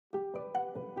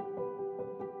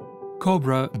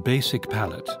Cobra Basic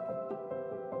Palette.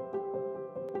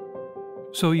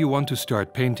 So you want to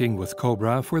start painting with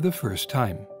Cobra for the first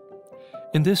time.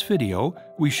 In this video,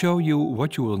 we show you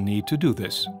what you will need to do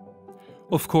this.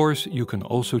 Of course, you can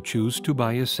also choose to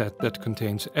buy a set that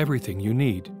contains everything you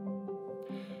need.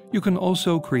 You can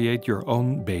also create your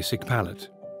own basic palette.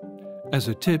 As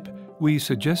a tip, we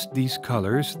suggest these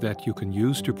colors that you can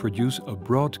use to produce a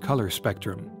broad color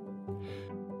spectrum.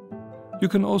 You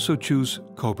can also choose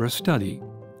Cobra Study.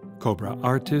 Cobra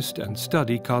Artist and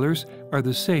Study colors are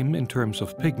the same in terms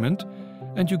of pigment,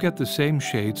 and you get the same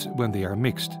shades when they are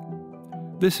mixed.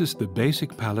 This is the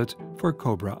basic palette for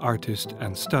Cobra Artist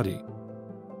and Study.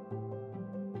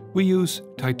 We use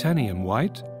Titanium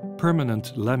White,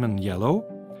 Permanent Lemon Yellow,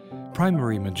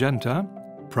 Primary Magenta,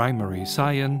 Primary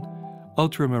Cyan,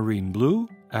 Ultramarine Blue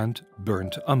and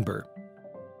Burnt Umber.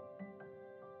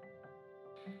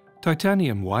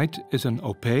 Titanium White is an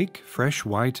opaque, fresh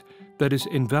white that is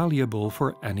invaluable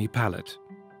for any palette.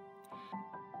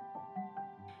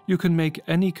 You can make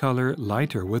any color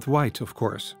lighter with white, of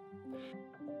course.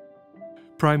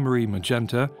 Primary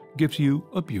Magenta gives you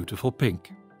a beautiful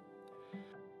pink.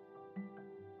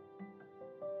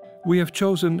 We have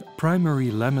chosen Primary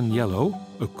Lemon Yellow,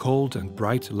 a cold and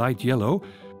bright light yellow.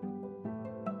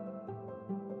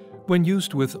 When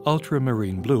used with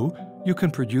Ultramarine Blue, you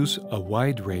can produce a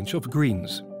wide range of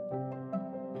greens.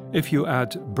 If you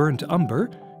add Burnt Umber,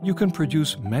 you can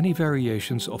produce many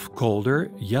variations of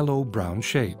colder yellow-brown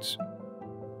shades.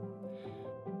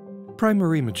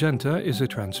 Primary Magenta is a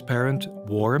transparent,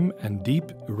 warm and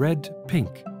deep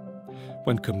red-pink.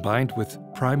 When combined with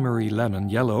Primary Lemon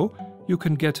Yellow, you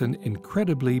can get an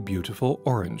incredibly beautiful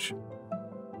orange.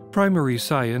 Primary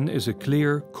Cyan is a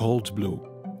clear, cold blue.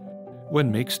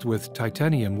 When mixed with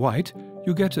Titanium White,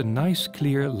 you get a nice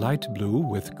clear light blue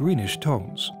with greenish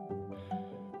tones.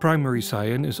 Primary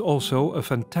Cyan is also a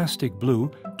fantastic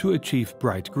blue to achieve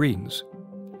bright greens.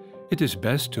 It is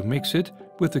best to mix it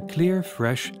with a clear,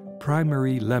 fresh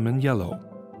Primary Lemon Yellow.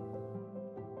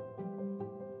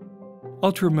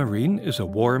 Ultramarine is a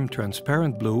warm,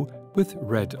 transparent blue with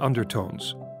red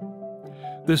undertones.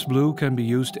 This blue can be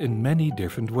used in many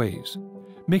different ways.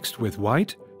 Mixed with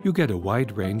white, you get a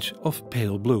wide range of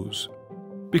pale blues.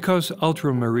 Because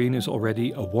ultramarine is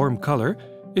already a warm color,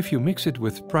 if you mix it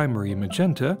with Primary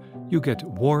Magenta, you get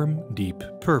warm, deep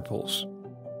purples.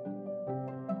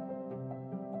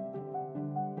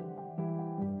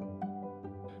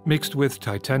 Mixed with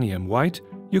Titanium White,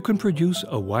 you can produce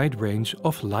a wide range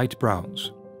of light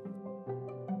browns.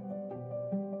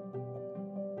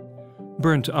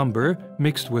 Burnt Umber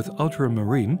mixed with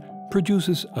Ultramarine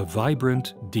produces a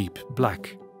vibrant, deep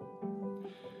black.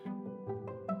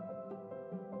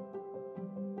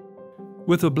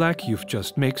 With the black you've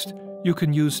just mixed, you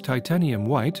can use Titanium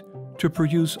White to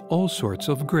produce all sorts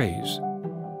of grays.